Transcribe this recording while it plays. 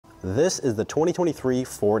This is the 2023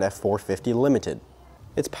 Ford F-450 Limited.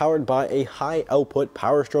 It's powered by a high-output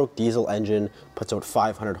PowerStroke diesel engine, puts out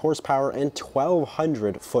 500 horsepower and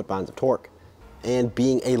 1,200 foot-pounds of torque. And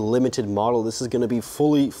being a limited model, this is going to be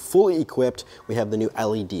fully equipped. We have the new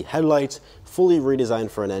LED headlights, fully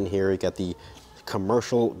redesigned front end here. You got the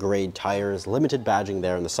commercial grade tires, limited badging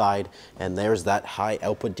there on the side, and there's that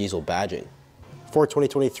high-output diesel badging. For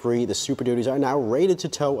 2023, the Super Duties are now rated to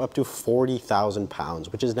tow up to 40,000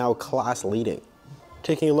 pounds, which is now class leading.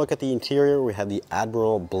 Taking a look at the interior, we have the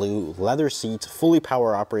Admiral blue leather seats, fully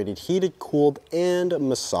power operated, heated, cooled, and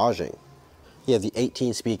massaging. You have the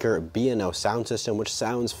 18-speaker B&O sound system, which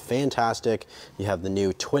sounds fantastic. You have the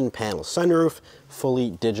new twin-panel sunroof,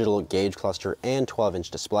 fully digital gauge cluster, and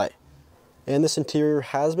 12-inch display. And this interior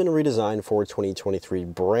has been redesigned for 2023,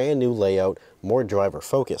 brand new layout, more driver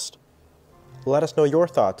focused. Let us know your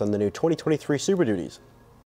thoughts on the new 2023 Super Duties.